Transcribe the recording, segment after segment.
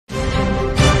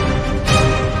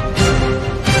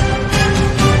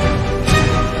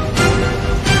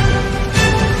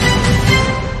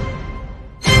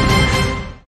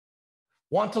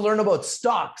Want to learn about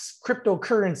stocks,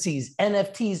 cryptocurrencies,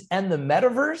 NFTs, and the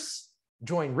metaverse?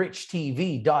 Join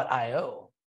RICHTV.io.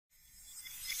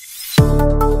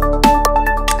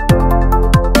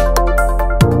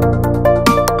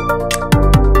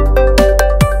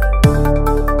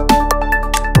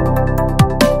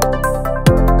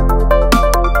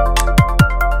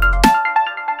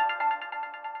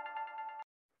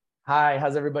 Hi,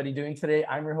 how's everybody doing today?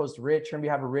 I'm your host, Rich, and we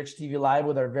have a Rich TV Live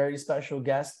with our very special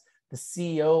guest, the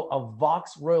CEO of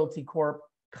Vox Royalty Corp,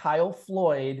 Kyle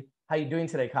Floyd. How you doing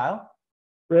today, Kyle?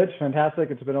 Rich,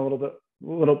 fantastic. It's been a little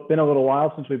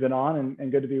while since we've been on,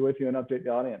 and good to be with you and update the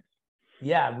audience.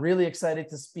 Yeah, really excited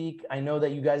to speak. I know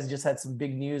that you guys just had some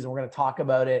big news, and we're going to talk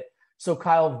about it. So,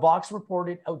 Kyle, Vox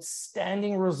reported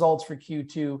outstanding results for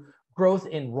Q2, growth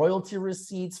in royalty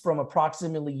receipts from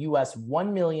approximately US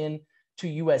 1 million to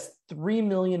US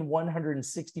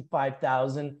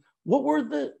 3,165,000. What were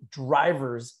the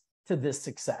drivers to this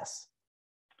success?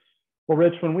 Well,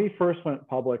 Rich, when we first went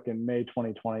public in May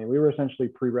 2020, we were essentially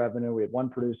pre-revenue. We had one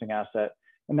producing asset,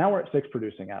 and now we're at 6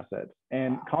 producing assets.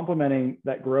 And complementing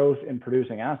that growth in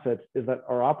producing assets is that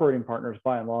our operating partners,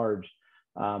 by and large,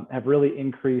 have really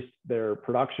increased their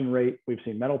production rate. We've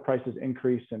seen metal prices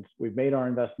increase since we've made our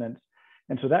investments.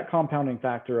 And so that compounding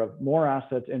factor of more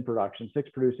assets in production, 6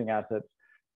 producing assets,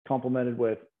 complemented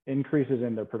with increases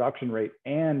in their production rate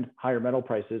and higher metal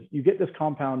prices, you get this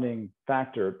compounding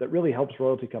factor that really helps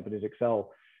royalty companies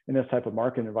excel in this type of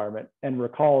market environment. And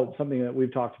recall, it's something that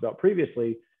we've talked about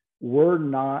previously, we're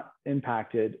not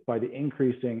impacted by the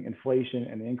increasing inflation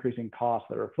and the increasing costs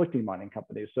that are afflicting mining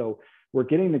companies. So we're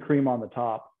getting the cream on the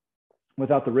top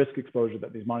without the risk exposure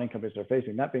that these mining companies are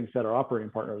facing. That being said, our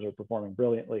operating partners are performing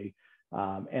brilliantly.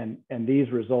 And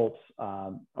these results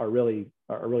are really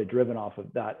driven off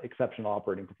of that exceptional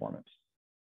operating performance.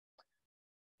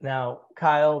 Now,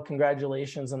 Kyle,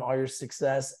 congratulations on all your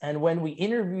success. And when we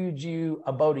interviewed you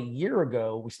about a year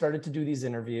ago, we started to do these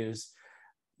interviews.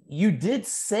 You did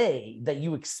say that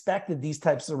you expected these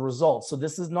types of results. So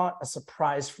this is not a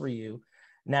surprise for you.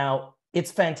 Now,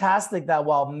 it's fantastic that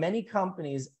while many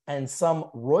companies and some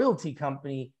royalty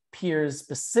company peers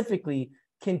specifically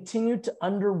continue to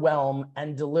underwhelm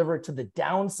and deliver to the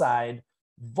downside,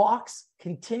 Vox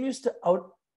continues to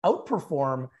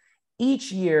outperform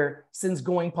each year since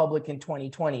going public in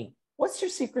 2020. What's your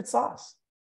secret sauce?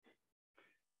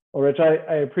 Well, Rich,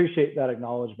 I appreciate that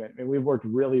acknowledgement. I mean, we've worked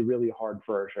really, really hard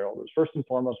for our shareholders. First and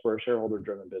foremost, we're a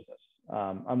shareholder-driven business.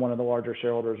 I'm one of the larger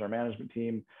shareholders. Our management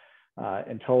team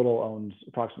in total owns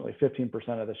approximately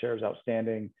 15% of the shares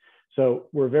outstanding. So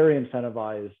we're very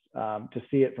incentivized to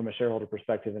see it from a shareholder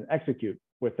perspective and execute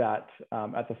with that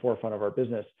at the forefront of our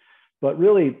business. But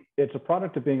really, it's a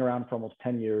product of being around for almost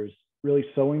 10 years, really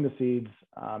sowing the seeds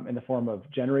in the form of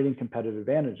generating competitive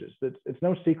advantages. It's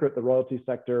no secret the royalty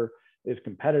sector is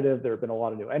competitive. There have been a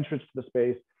lot of new entrants to the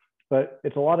space, but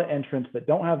it's a lot of entrants that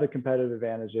don't have the competitive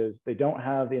advantages. They don't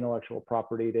have the intellectual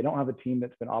property. They don't have a team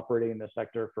that's been operating in this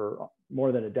sector for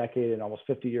more than a decade and almost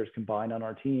 50 years combined on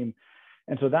our team.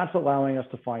 And so that's allowing us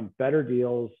to find better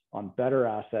deals on better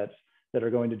assets that are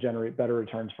going to generate better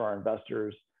returns for our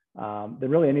investors than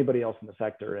really anybody else in the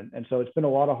sector. And so it's been a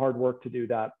lot of hard work to do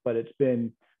that, but it's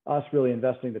been us really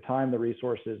investing the time, the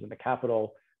resources, and the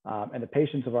capital and the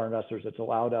patience of our investors that's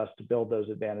allowed us to build those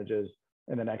advantages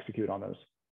and then execute on those.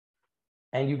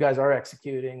 And you guys are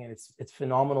executing, and it's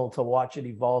phenomenal to watch it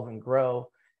evolve and grow.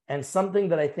 And something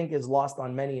that I think is lost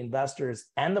on many investors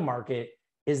and the market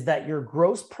is that your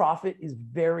gross profit is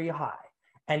very high.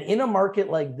 And in a market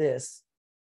like this,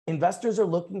 investors are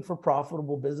looking for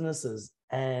profitable businesses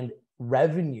and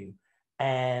revenue.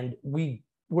 And we're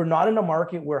not in a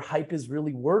market where hype is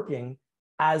really working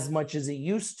as much as it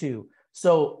used to.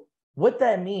 So what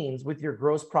that means with your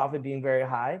gross profit being very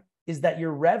high is that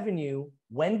your revenue,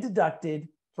 when deducted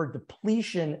for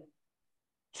depletion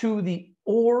to the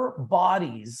ore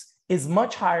bodies, is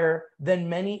much higher than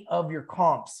many of your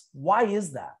comps. Why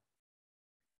is that?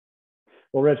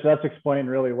 Well, Rich, that's explained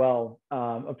really well.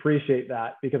 Appreciate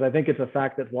that, because I think it's a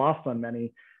fact that's lost on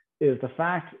many. The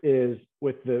fact is,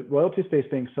 with the royalty space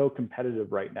being so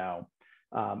competitive right now,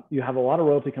 you have a lot of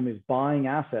royalty companies buying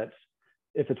assets.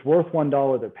 If it's worth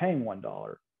 $1, they're paying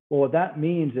 $1. Well, what that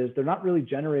means is they're not really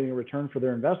generating a return for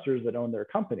their investors that own their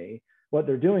company. What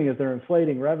they're doing is they're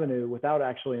inflating revenue without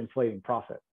actually inflating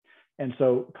profit. And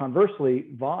so conversely,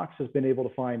 Vox has been able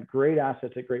to find great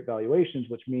assets at great valuations,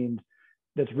 which means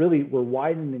that's really, we're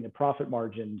widening the profit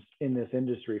margins in this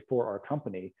industry for our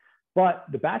company. But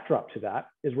the backdrop to that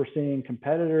is we're seeing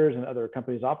competitors and other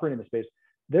companies operating in the space,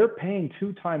 they're paying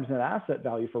 2 times net asset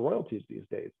value for royalties these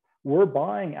days. we're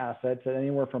buying assets at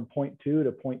anywhere from 0.2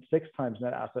 to 0.6 times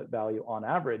net asset value on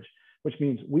average, which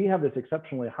means we have this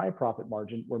exceptionally high profit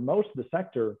margin where most of the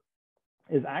sector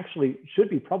is actually should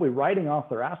be probably writing off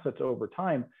their assets over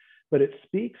time. But it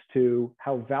speaks to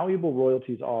how valuable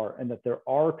royalties are and that there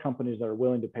are companies that are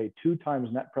willing to pay 2 times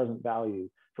net present value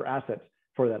for assets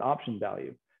for that option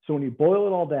value. So when you boil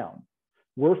it all down,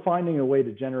 we're finding a way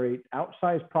to generate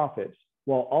outsized profits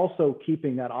while also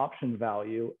keeping that option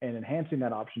value and enhancing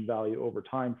that option value over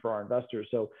time for our investors.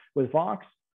 So with Vox,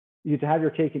 you have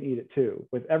your cake and eat it too.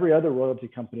 With every other royalty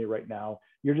company right now,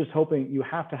 you're just hoping you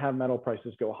have to have metal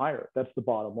prices go higher. That's the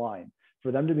bottom line.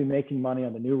 For them to be making money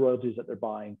on the new royalties that they're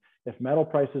buying, if metal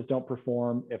prices don't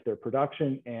perform, if their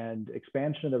production and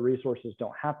expansion of the resources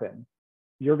don't happen,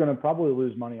 you're going to probably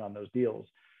lose money on those deals.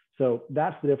 So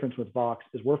that's the difference with Vox,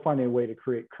 is we're finding a way to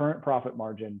create current profit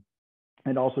margin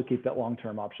and also keep that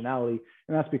long-term optionality.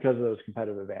 And that's because of those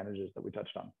competitive advantages that we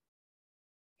touched on.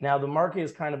 Now, the market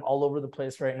is kind of all over the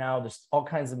place right now. There's all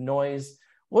kinds of noise.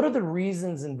 What are the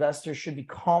reasons investors should be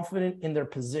confident in their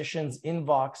positions in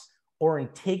Vox or in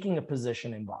taking a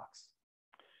position in Vox?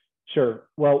 Sure.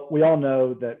 Well, we all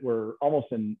know that we're almost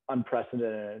in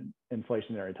unprecedented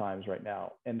inflationary times right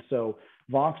now. And so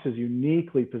Vox is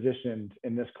uniquely positioned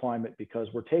in this climate because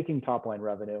we're taking top line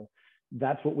revenue.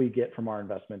 That's what we get from our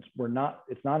investments.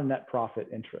 It's not a net profit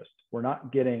interest. We're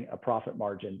not getting a profit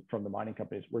margin from the mining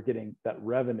companies. We're getting that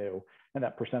revenue and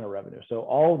that percent of revenue. So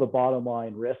all of the bottom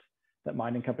line risks that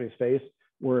mining companies face,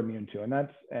 we're immune to. And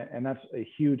that's a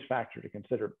huge factor to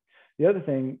consider. The other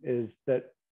thing is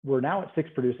that we're now at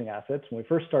 6 producing assets. When we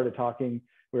first started talking,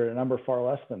 we were at a number far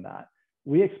less than that.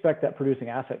 We expect that producing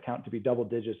asset count to be double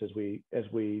digits as we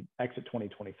exit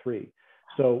 2023.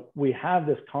 So we have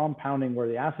this compounding where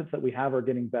the assets that we have are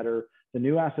getting better. The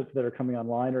new assets that are coming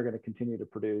online are going to continue to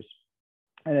produce.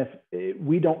 And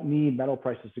we don't need metal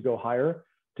prices to go higher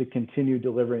to continue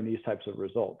delivering these types of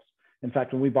results. In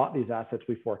fact, when we bought these assets,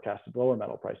 we forecasted lower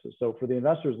metal prices. So for the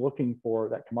investors looking for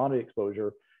that commodity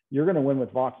exposure, you're going to win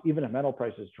with Vox. Even if metal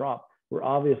prices drop, we're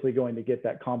obviously going to get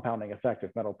that compounding effect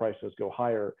if metal prices go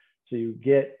higher. So you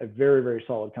get a very, very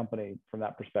solid company from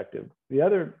that perspective. The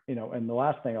other, and the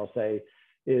last thing I'll say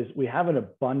is we have an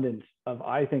abundance of,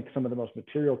 I think, some of the most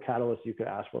material catalysts you could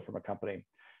ask for from a company.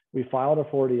 We filed a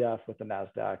 40F with the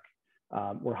NASDAQ.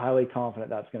 We're highly confident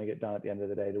that's going to get done at the end of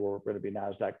the day to where we're going to be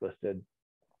NASDAQ listed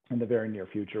in the very near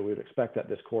future. We would expect that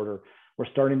this quarter. We're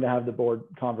starting to have the board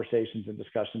conversations and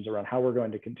discussions around how we're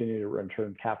going to continue to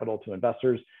return capital to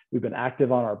investors. We've been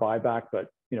active on our buyback,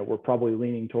 but we're probably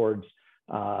leaning towards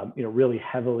really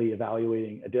heavily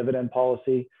evaluating a dividend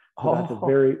policy. So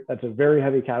that's a very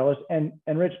heavy catalyst. And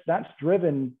Rich, that's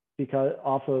driven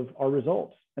off of our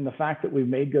results and the fact that we've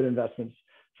made good investments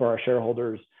for our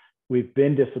shareholders. We've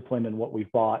been disciplined in what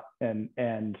we've bought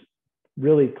and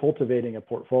really cultivating a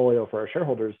portfolio for our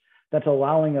shareholders that's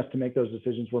allowing us to make those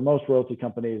decisions where most royalty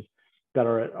companies that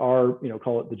are at our,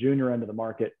 call it the junior end of the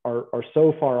market are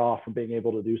so far off from being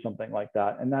able to do something like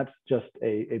that. And that's just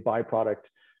a byproduct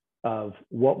of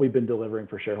what we've been delivering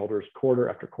for shareholders quarter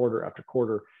after quarter after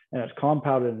quarter. And it's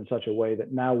compounded in such a way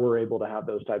that now we're able to have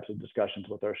those types of discussions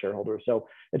with our shareholders. So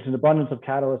it's an abundance of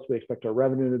catalysts. We expect our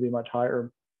revenue to be much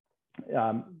higher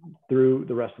through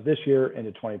the rest of this year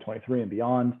into 2023 and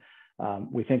beyond.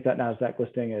 We think that NASDAQ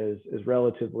listing is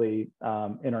relatively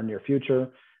in our near future.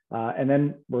 And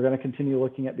then we're going to continue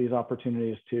looking at these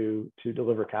opportunities to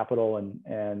deliver capital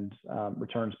and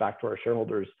returns back to our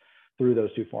shareholders through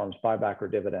those 2 forms, buyback or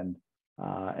dividend.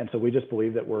 And so we just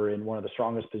believe that we're in one of the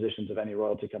strongest positions of any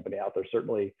royalty company out there,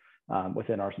 certainly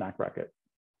within our snack bracket.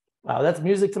 Wow, that's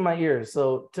music to my ears.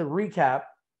 So to recap,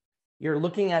 you're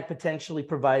looking at potentially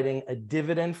providing a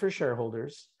dividend for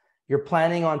shareholders. You're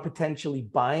planning on potentially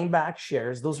buying back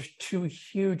shares. Those are 2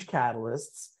 huge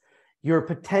catalysts. You're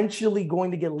potentially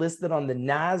going to get listed on the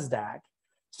NASDAQ.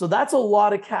 So that's a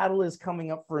lot of catalysts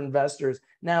coming up for investors.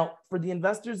 Now, for the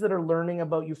investors that are learning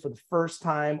about you for the first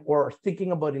time or are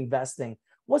thinking about investing,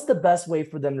 what's the best way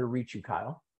for them to reach you,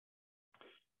 Kyle?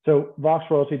 So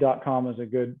voxroyalty.com is a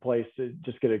good place to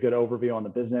just get a good overview on the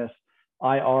business.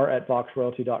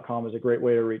 ir@voxroyalty.com is a great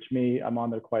way to reach me. I'm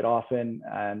on there quite often.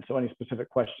 And so any specific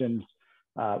questions,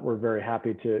 we're very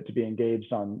happy to be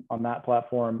engaged on that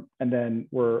platform. And then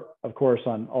we're, of course,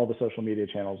 on all the social media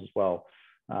channels as well.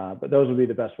 But those would be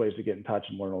the best ways to get in touch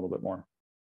and learn a little bit more.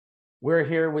 We're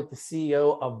here with the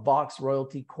CEO of Vox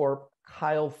Royalty Corp,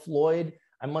 Kyle Floyd.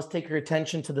 I must take your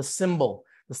attention to the symbol.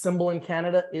 The symbol in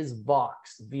Canada is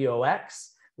Vox,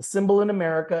 V-O-X. The symbol in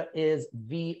America is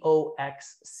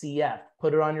VOXCF.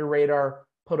 Put it on your radar,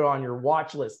 put it on your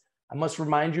watch list. I must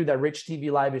remind you that Rich TV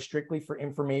Live is strictly for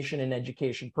information and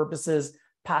education purposes.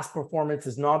 Past performance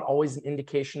is not always an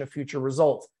indication of future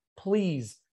results.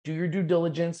 Please do your due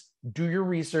diligence, do your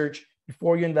research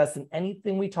before you invest in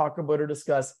anything we talk about or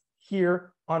discuss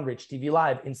here on Rich TV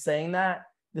Live. In saying that,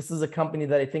 this is a company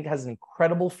that I think has an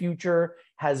incredible future,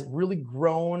 has really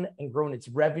grown its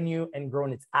revenue and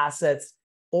grown its assets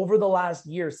over the last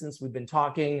year since we've been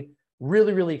talking.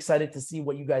 Really, really excited to see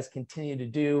what you guys continue to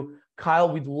do.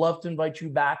 Kyle, we'd love to invite you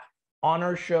back on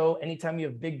our show. Anytime you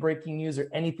have big breaking news or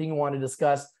anything you want to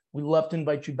discuss, we'd love to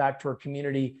invite you back to our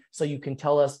community so you can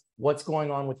tell us what's going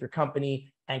on with your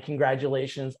company. And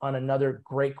congratulations on another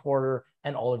great quarter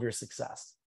and all of your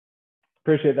success.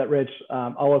 Appreciate that, Rich.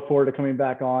 I'll look forward to coming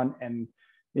back on. And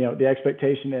the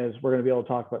expectation is we're going to be able to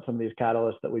talk about some of these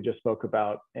catalysts that we just spoke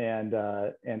about and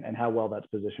how well that's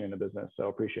positioning the business. So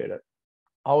appreciate it.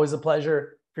 Always a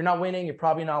pleasure. If you're not winning, you're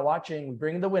probably not watching. We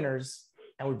bring in the winners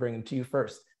and we bring them to you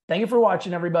first. Thank you for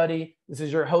watching, everybody. This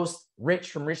is your host,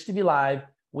 Rich from Rich TV Live,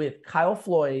 with Kyle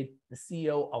Floyd, the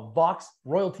CEO of Vox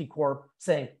Royalty Corp,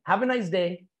 saying, have a nice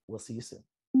day. We'll see you soon.